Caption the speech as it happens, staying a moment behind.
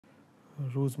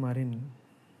Rosemarin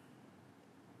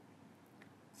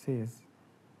says,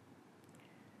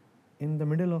 in the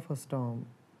middle of a storm,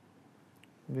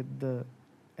 with the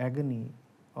agony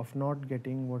of not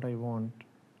getting what I want,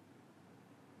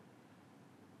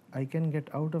 I can get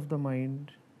out of the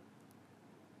mind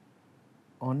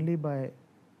only by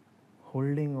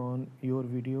holding on your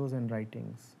videos and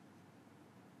writings.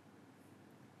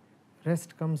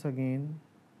 Rest comes again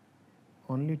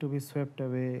only to be swept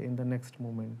away in the next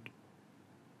moment.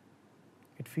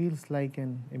 It feels like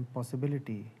an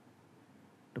impossibility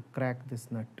to crack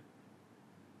this nut.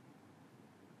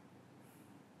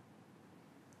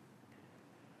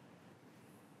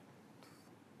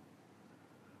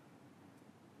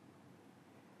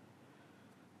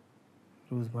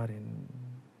 Rosemarin,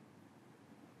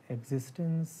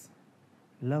 existence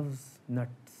loves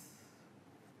nuts.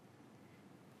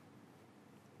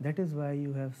 That is why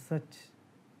you have such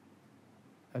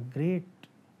a great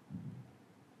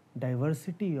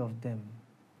diversity of them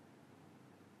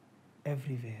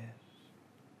everywhere.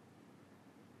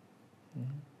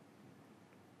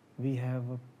 We have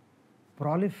a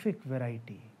prolific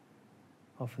variety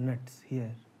of nuts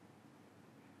here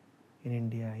in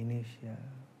India, in Asia.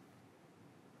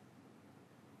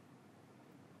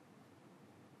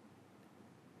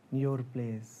 In your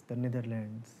place, the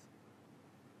Netherlands,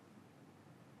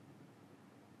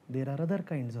 there are other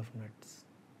kinds of nuts.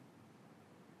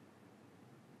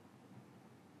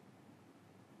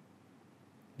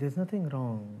 There's nothing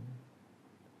wrong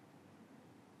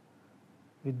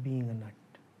with being a nut.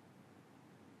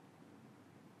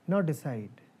 Now decide.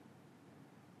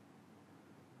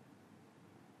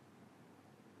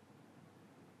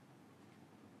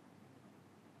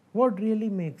 What really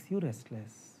makes you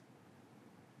restless?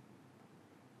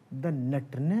 The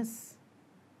nutness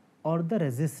or the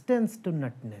resistance to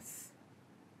nutness?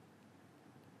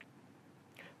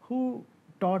 Who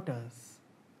taught us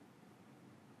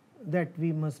that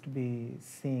we must be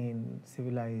sane,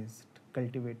 civilized,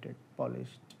 cultivated,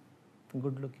 polished,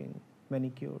 good looking,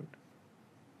 manicured?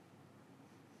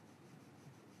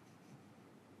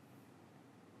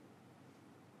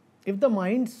 If the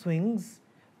mind swings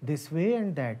this way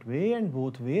and that way and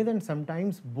both ways, and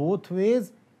sometimes both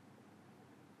ways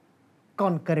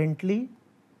concurrently,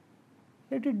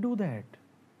 let it do that.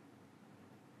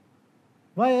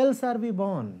 Why else are we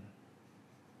born?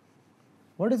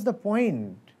 What is the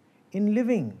point in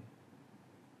living?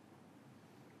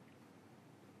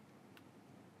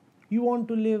 You want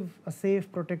to live a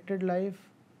safe, protected life,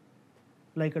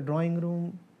 like a drawing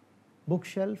room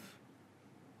bookshelf?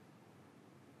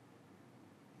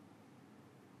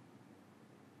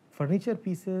 Furniture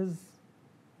pieces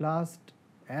last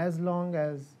as long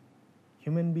as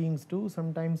human beings do,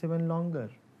 sometimes even longer.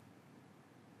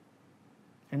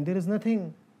 And there is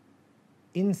nothing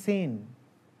insane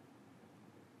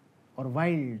or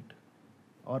wild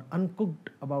or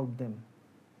uncooked about them.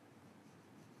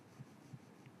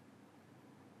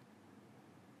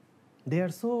 They are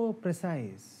so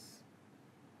precise,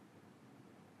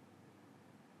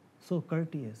 so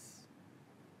courteous.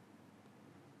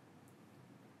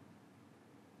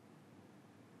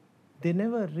 They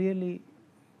never really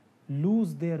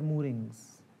lose their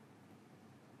moorings.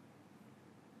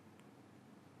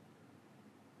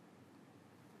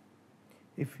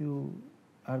 If you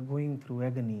are going through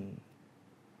agony,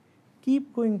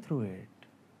 keep going through it.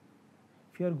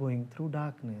 If you are going through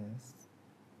darkness,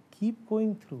 keep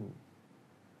going through.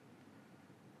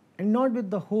 And not with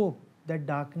the hope that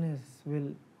darkness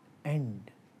will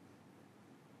end.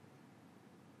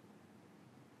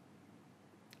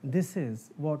 This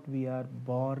is what we are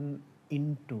born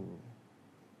into.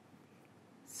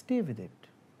 Stay with it.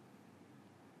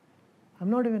 I'm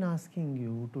not even asking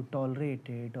you to tolerate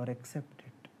it or accept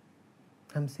it.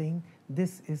 I'm saying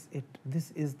this is it.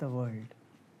 This is the world.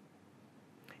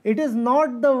 It is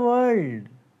not the world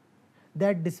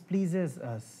that displeases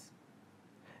us.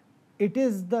 It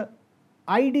is the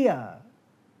idea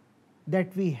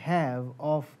that we have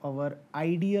of our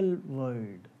ideal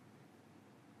world.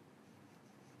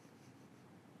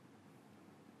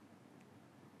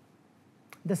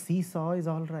 The seesaw is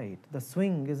all right. The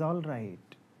swing is all right.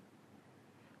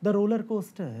 The roller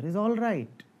coaster is all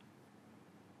right.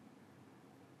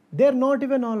 They're not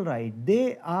even all right.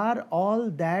 They are all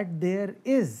that there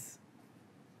is.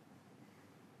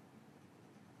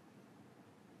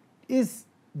 Is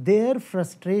there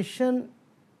frustration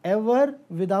ever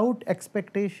without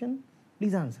expectation?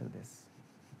 Please answer this.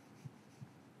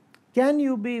 Can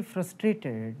you be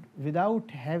frustrated without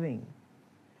having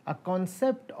a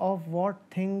concept of what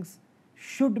things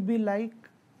should be like?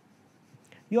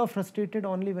 You are frustrated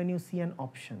only when you see an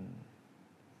option.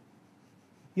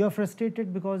 You are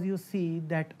frustrated because you see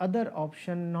that other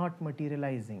option not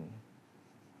materializing.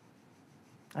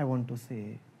 I want to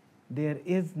say, there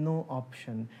is no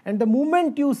option. And the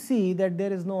moment you see that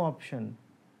there is no option,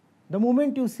 the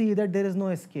moment you see that there is no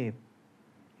escape,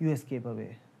 you escape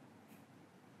away.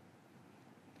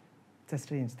 It's a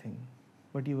strange thing,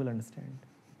 but you will understand.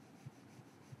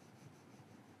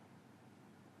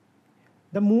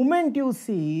 The moment you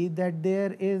see that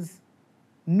there is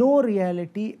no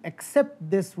reality except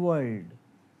this world,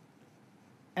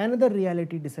 another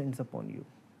reality descends upon you.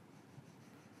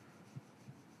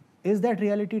 Is that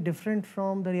reality different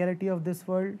from the reality of this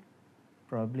world?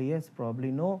 Probably yes, probably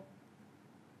no.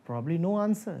 Probably no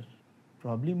answer.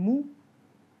 Probably moo.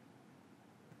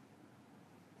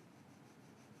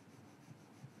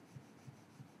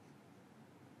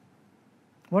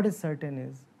 What is certain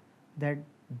is that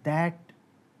that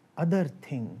other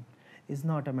thing is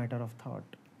not a matter of thought.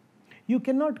 You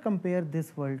cannot compare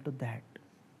this world to that.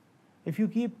 If you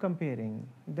keep comparing,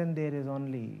 then there is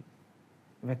only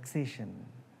vexation.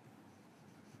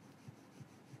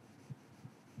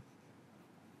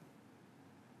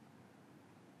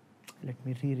 Let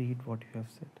me reread what you have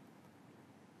said.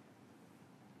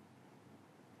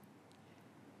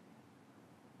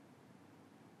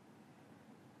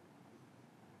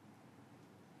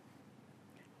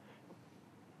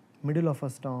 Middle of a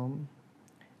storm,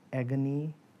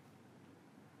 agony,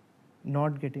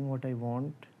 not getting what I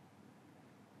want,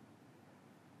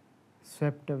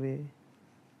 swept away,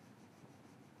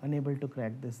 unable to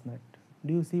crack this nut.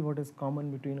 Do you see what is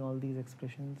common between all these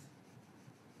expressions?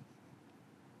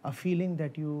 A feeling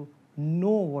that you know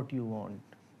what you want.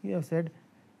 You have said,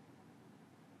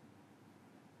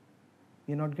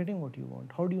 you're not getting what you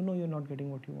want. How do you know you're not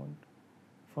getting what you want?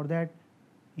 For that,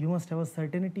 you must have a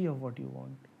certainty of what you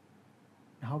want.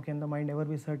 How can the mind ever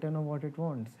be certain of what it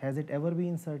wants? Has it ever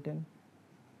been certain?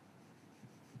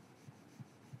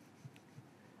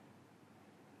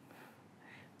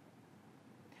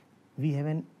 We have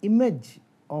an image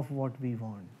of what we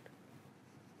want.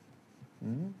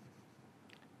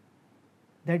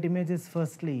 That image is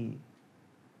firstly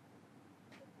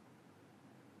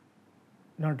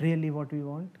not really what we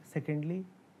want. Secondly,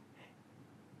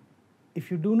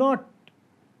 if you do not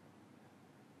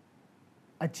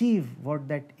achieve what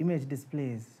that image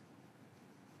displays,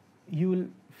 you will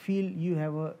feel you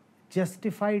have a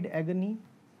justified agony.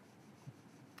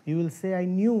 You will say, I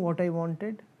knew what I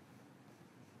wanted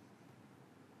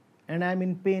and I am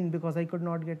in pain because I could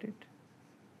not get it.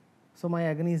 So my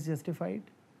agony is justified.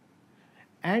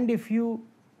 And if you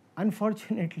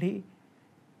unfortunately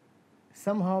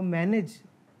somehow manage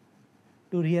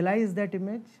to realize that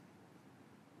image,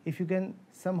 if you can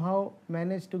somehow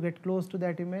manage to get close to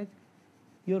that image,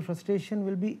 your frustration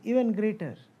will be even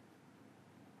greater,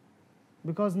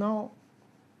 because now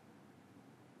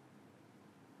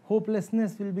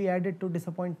hopelessness will be added to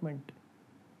disappointment.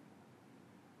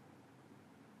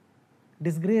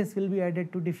 Disgrace will be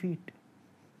added to defeat.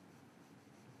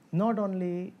 Not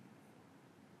only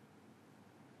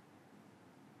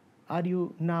are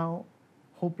you now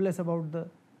hopeless about the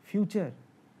future,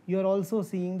 you are also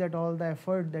seeing that all the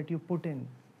effort that you put in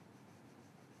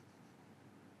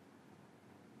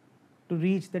to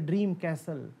reach the dream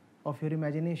castle of your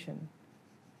imagination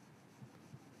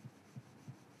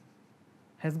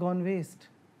has gone waste.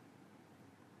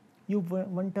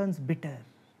 One turns bitter.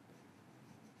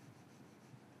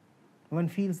 One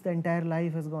feels the entire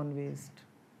life has gone waste.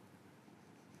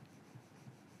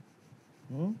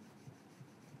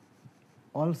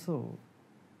 Also,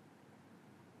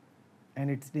 and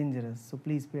it's dangerous, so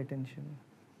please pay attention.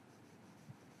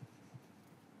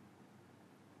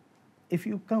 If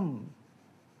you come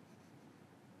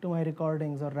to my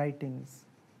recordings or writings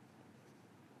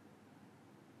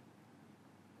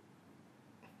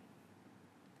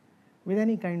with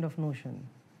any kind of notion,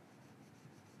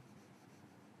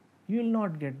 you will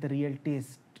not get the real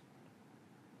taste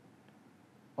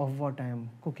of what I am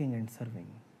cooking and serving.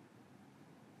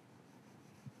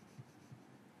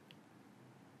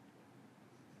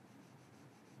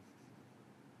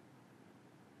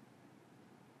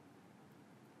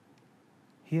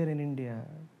 Here in India,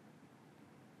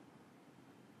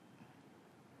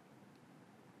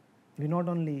 we not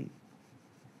only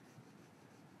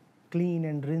clean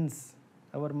and rinse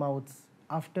our mouths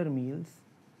after meals,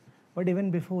 but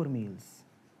even before meals.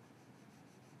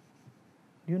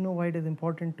 Do you know why it is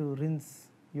important to rinse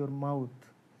your mouth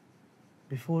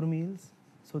before meals?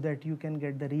 So that you can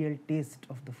get the real taste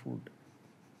of the food.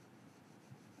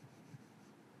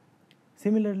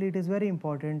 Similarly, it is very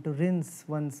important to rinse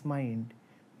one's mind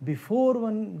before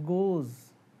one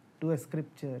goes to a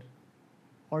scripture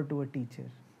or to a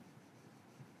teacher.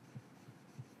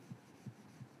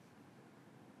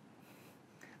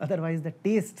 Otherwise, the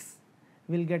tastes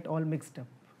will get all mixed up.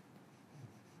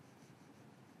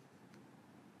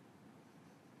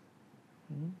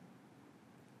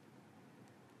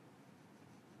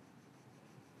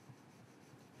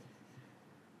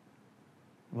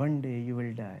 One day you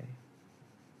will die.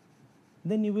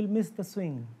 Then you will miss the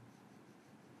swing.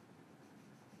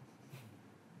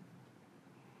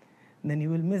 Then you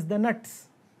will miss the nuts.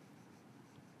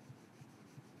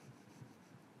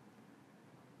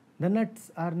 The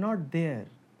nuts are not there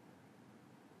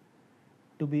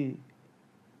to be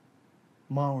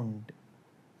mourned.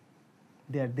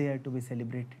 They are there to be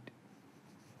celebrated.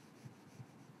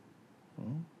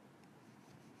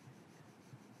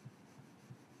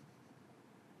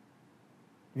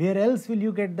 Where else will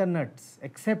you get the nuts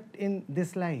except in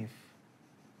this life?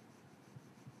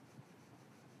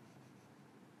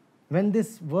 When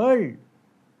this world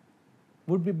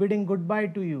would be bidding goodbye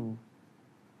to you,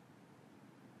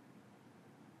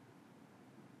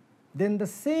 then the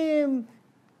same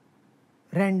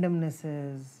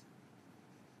randomnesses,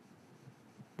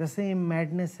 the same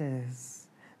madnesses,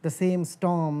 the same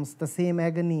storms, the same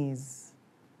agonies,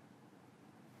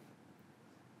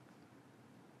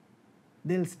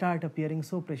 they'll start appearing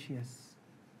so precious.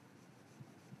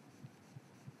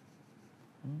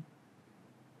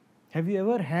 Have you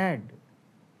ever had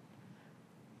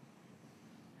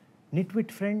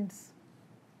nitwit friends?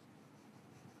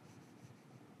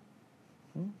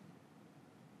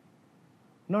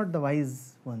 Not the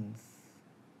wise ones,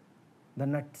 the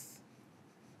nuts.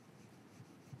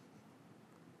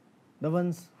 The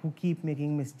ones who keep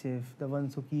making mischief, the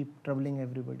ones who keep troubling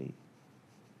everybody.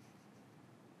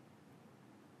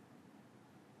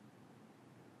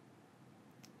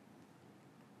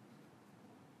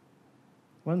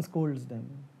 One scolds them.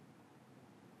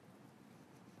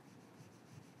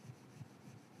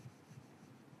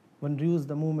 One rues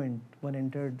the moment one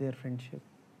entered their friendship.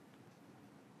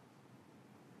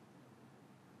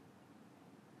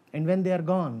 And when they are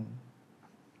gone,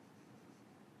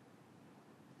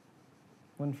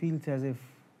 one feels as if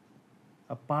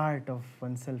a part of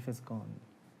oneself is gone.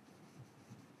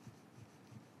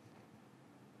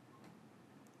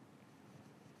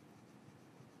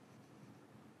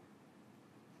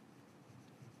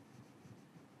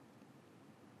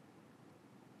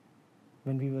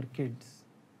 When we were kids,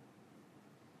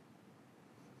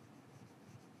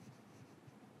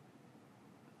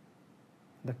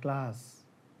 the class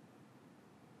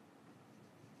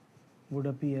would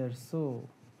appear so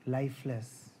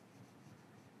lifeless.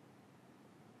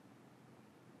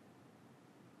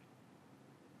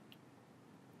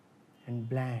 And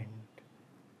bland,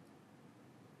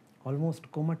 almost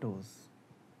comatose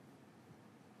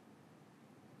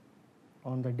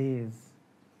on the days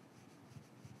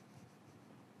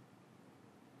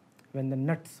when the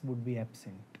nuts would be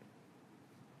absent.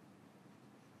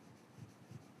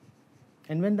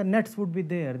 And when the nuts would be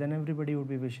there, then everybody would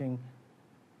be wishing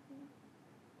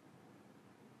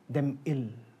them ill.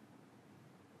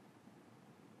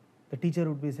 The teacher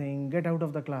would be saying, "Get out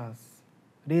of the class,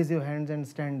 raise your hands and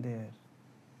stand there."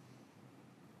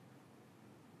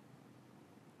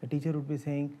 The teacher would be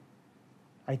saying,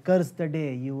 "I curse the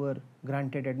day you were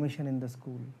granted admission in the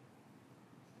school."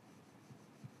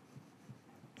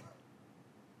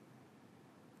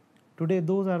 Today,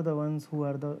 those are the ones who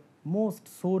are the most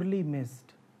sorely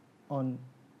missed on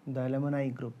the alumni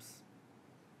groups.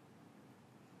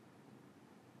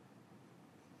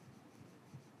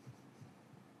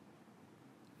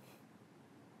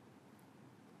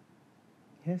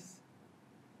 Yes?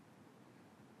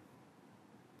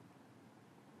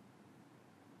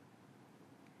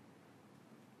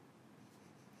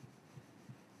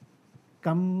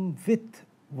 Come with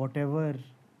whatever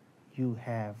you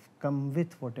have. Come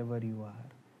with whatever you are.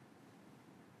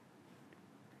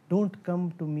 Don't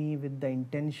come to me with the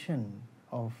intention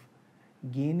of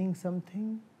gaining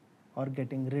something or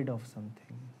getting rid of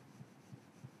something.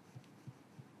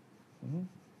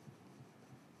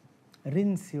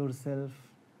 Rinse yourself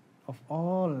of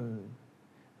all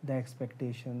the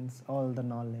expectations, all the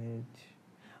knowledge,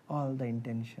 all the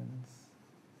intentions.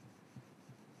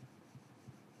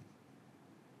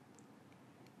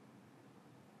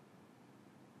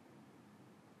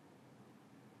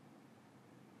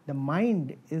 The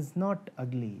mind is not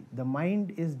ugly. The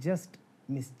mind is just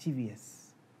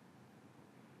mischievous.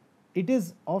 It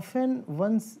is often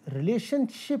one's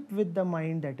relationship with the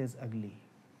mind that is ugly.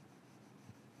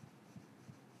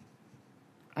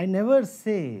 I never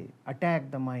say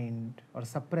attack the mind or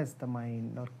suppress the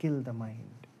mind or kill the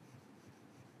mind.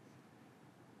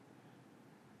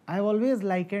 I have always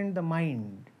likened the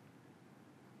mind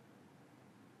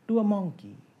to a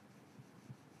monkey.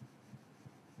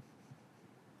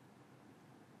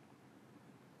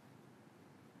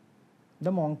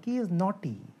 The monkey is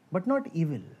naughty, but not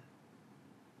evil.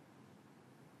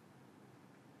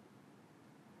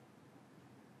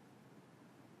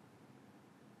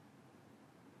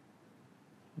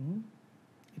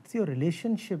 It's your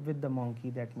relationship with the monkey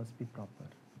that must be proper.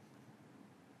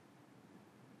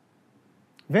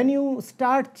 When you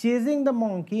start chasing the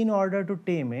monkey in order to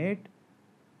tame it,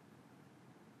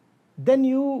 then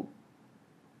you,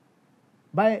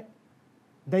 by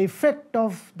the effect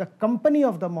of the company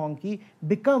of the monkey,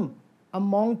 become a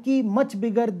monkey much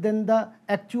bigger than the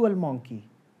actual monkey.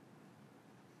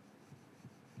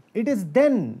 It is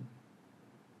then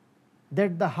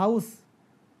that the house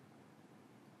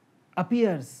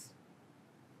appears,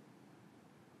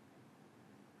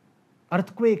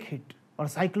 earthquake hit or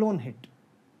cyclone hit.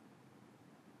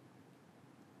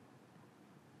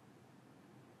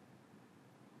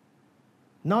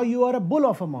 Now you are a bull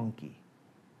of a monkey.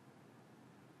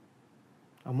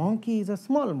 A monkey is a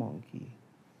small monkey.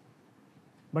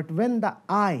 But when the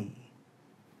I,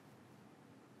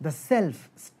 the self,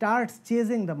 starts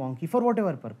chasing the monkey for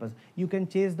whatever purpose, you can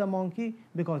chase the monkey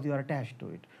because you are attached to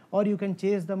it, or you can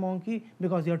chase the monkey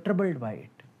because you are troubled by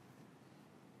it.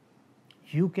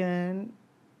 You can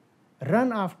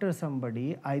run after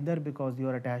somebody either because you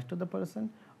are attached to the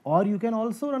person, or you can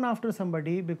also run after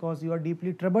somebody because you are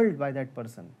deeply troubled by that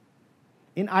person.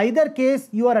 In either case,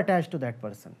 you are attached to that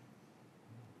person.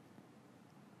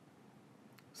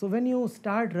 So when you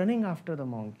start running after the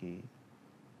monkey,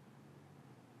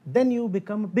 then you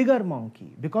become a bigger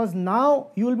monkey, because now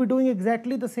you will be doing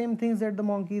exactly the same things that the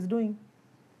monkey is doing.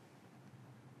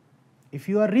 If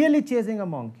you are really chasing a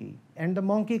monkey and the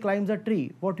monkey climbs a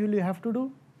tree, what will you have to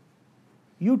do?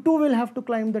 You too will have to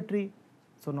climb the tree.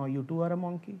 So now you too are a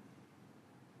monkey.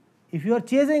 If you are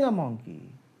chasing a monkey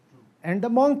and the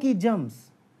monkey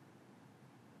jumps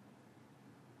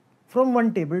from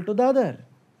one table to the other,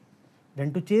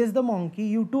 then to chase the monkey,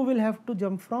 you too will have to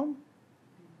jump from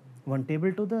one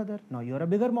table to the other. Now you are a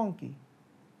bigger monkey.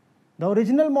 The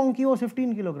original monkey was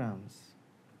 15 kilograms.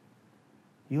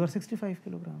 You are 65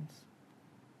 kilograms.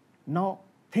 Now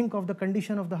think of the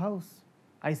condition of the house.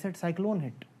 I said cyclone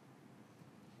hit.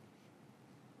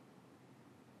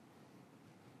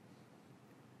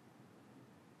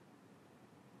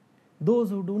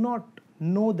 Those who do not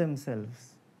know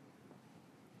themselves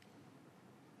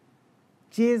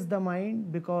chase the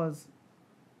mind because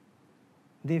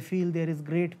they feel there is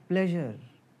great pleasure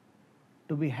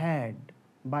to be had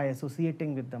by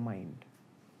associating with the mind.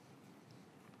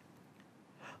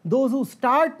 Those who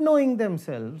start knowing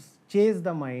themselves chase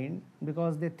the mind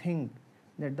because they think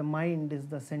that the mind is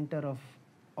the center of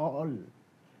all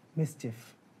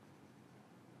mischief.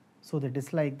 So they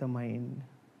dislike the mind.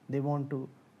 They want to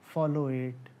follow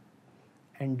it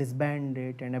and disband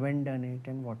it and abandon it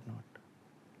and whatnot.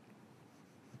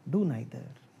 Do neither.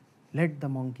 Let the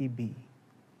monkey be.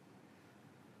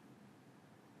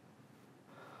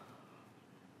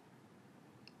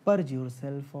 Purge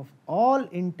yourself of all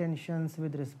intentions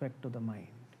with respect to the mind.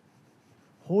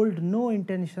 Hold no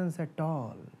intentions at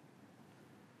all.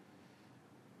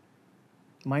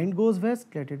 Mind goes west,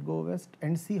 let it go west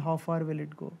and see how far will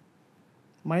it go.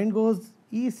 Mind goes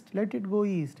east, let it go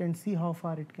east and see how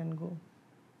far it can go.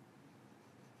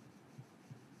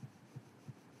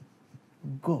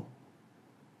 Go.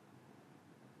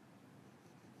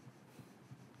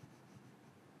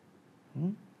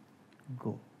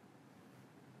 Go.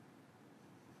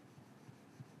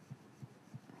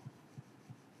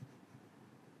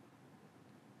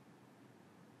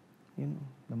 You know,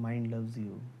 the mind loves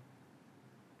you.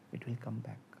 It will come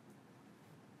back.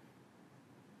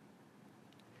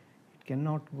 It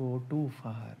cannot go too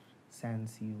far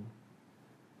sans you.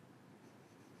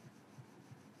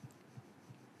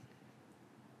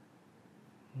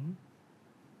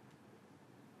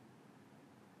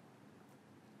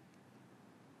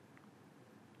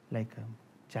 Like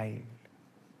a child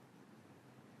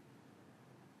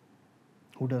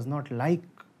who does not like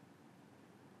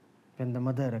when the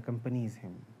mother accompanies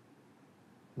him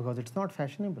because it's not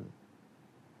fashionable.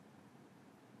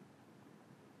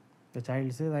 The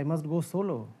child says, I must go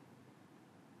solo.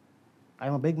 I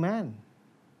am a big man.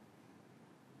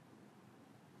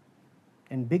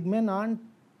 And big men aren't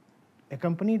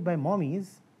accompanied by mommies.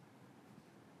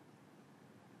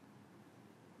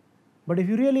 But if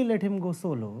you really let him go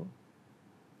solo,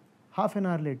 half an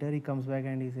hour later he comes back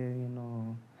and he says,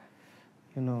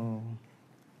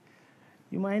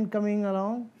 you mind coming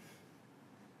along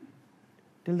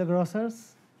till the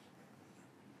grocer's?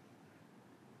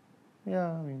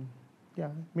 Yeah, I mean, yeah,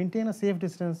 maintain a safe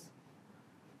distance.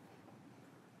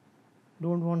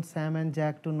 Don't want Sam and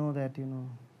Jack to know that,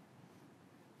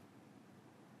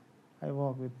 I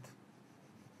walk with,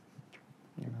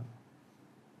 you know,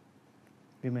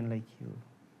 women like you.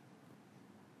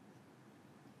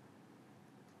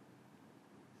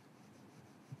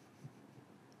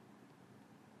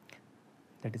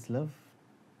 That is love,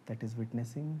 that is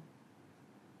witnessing,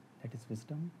 that is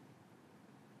wisdom.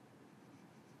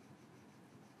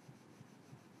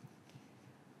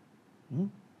 Hmm?